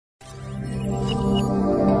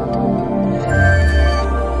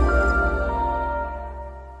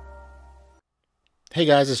Hey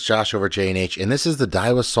guys, it's Josh over at J&H, and this is the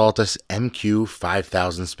Daiwa Saltist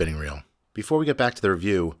MQ5000 spinning reel. Before we get back to the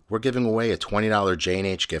review, we're giving away a $20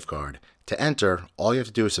 J&H gift card. To enter, all you have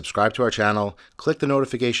to do is subscribe to our channel, click the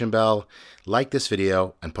notification bell, like this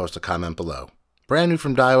video, and post a comment below. Brand new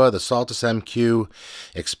from Daiwa, the Saltist MQ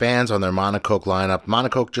expands on their monocoque lineup.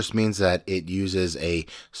 Monocoque just means that it uses a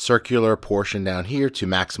circular portion down here to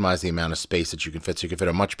maximize the amount of space that you can fit. So you can fit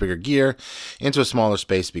a much bigger gear into a smaller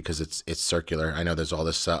space because it's circular. I know there's all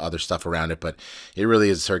this other stuff around it, but it really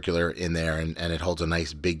is circular in there, and it holds a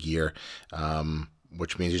nice big gear,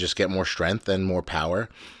 which means you just get more strength and more power.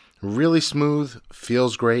 Really smooth,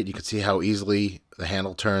 feels great. You can see how easily the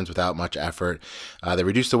handle turns without much effort. They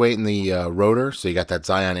reduced the weight in the rotor, so you got that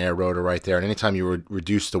Zion Air rotor right there. And anytime you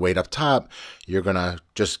reduce the weight up top, you're gonna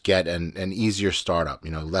just get an easier startup.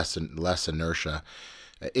 You know, less inertia.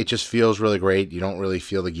 It just feels really great. You don't really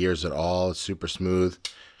feel the gears at all. It's super smooth.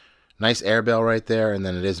 Nice air bell right there, and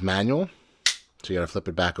then it is manual. So you got to flip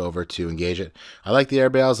it back over to engage it. I like the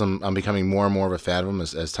air bells. I'm becoming more and more of a fan of them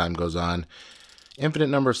as time goes on. Infinite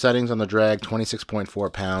number of settings on the drag,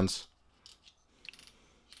 26.4 pounds.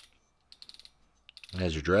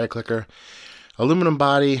 There's your drag clicker. Aluminum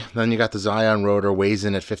body, then you got the Zion rotor, weighs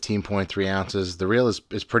in at 15.3 ounces. The reel is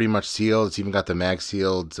pretty much sealed. It's even got the mag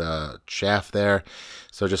sealed shaft there.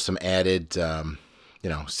 So just some added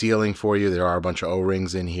sealing for you. There are a bunch of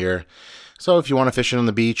O-rings in here. So if you want to fish it on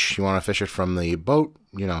the beach, you want to fish it from the boat,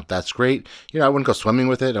 that's great. I wouldn't go swimming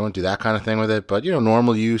with it. I wouldn't do that kind of thing with it. But,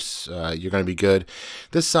 normal use, you're going to be good.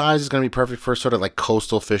 This size is going to be perfect for sort of like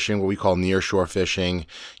coastal fishing, what we call nearshore fishing,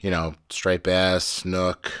 striped bass,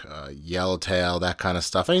 snook, yellowtail, that kind of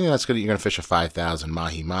stuff. Anything that's good, you're going to fish a 5,000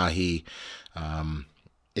 mahi-mahi.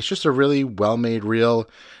 It's just a really well-made reel,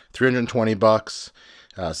 $320.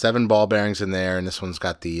 7 ball bearings in there, and this one's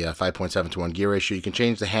got the 5.7 to 1 gear ratio. You can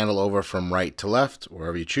change the handle over from right to left,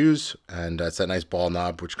 wherever you choose, and it's that nice ball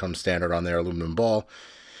knob, which comes standard on their aluminum ball.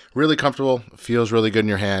 Really comfortable, feels really good in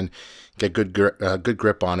your hand, get good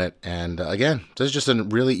grip on it, and again, this is just a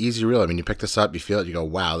really easy reel. I mean, you pick this up, you feel it, you go,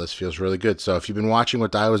 wow, this feels really good. So if you've been watching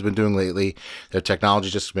what Daiwa's been doing lately, their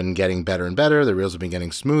technology's just been getting better and better. The reels have been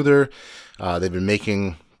getting smoother. They've been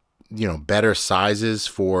making better sizes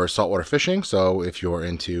for saltwater fishing. So if you're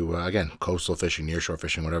into, again, coastal fishing, nearshore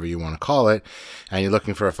fishing, whatever you want to call it, and you're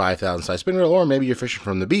looking for a 5,000 size spin reel, or maybe you're fishing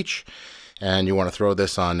from the beach and you want to throw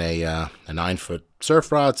this on a 9-foot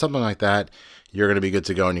surf rod, something like that, you're going to be good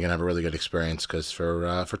to go, and you're going to have a really good experience, because for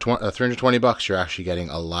 $320, you're actually getting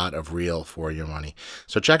a lot of reel for your money.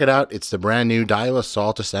 So check it out. It's the brand new Daiwa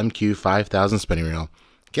Saltist MQ5000 spinning reel.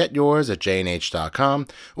 Get yours at jnh.com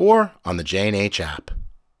or on the J&H app.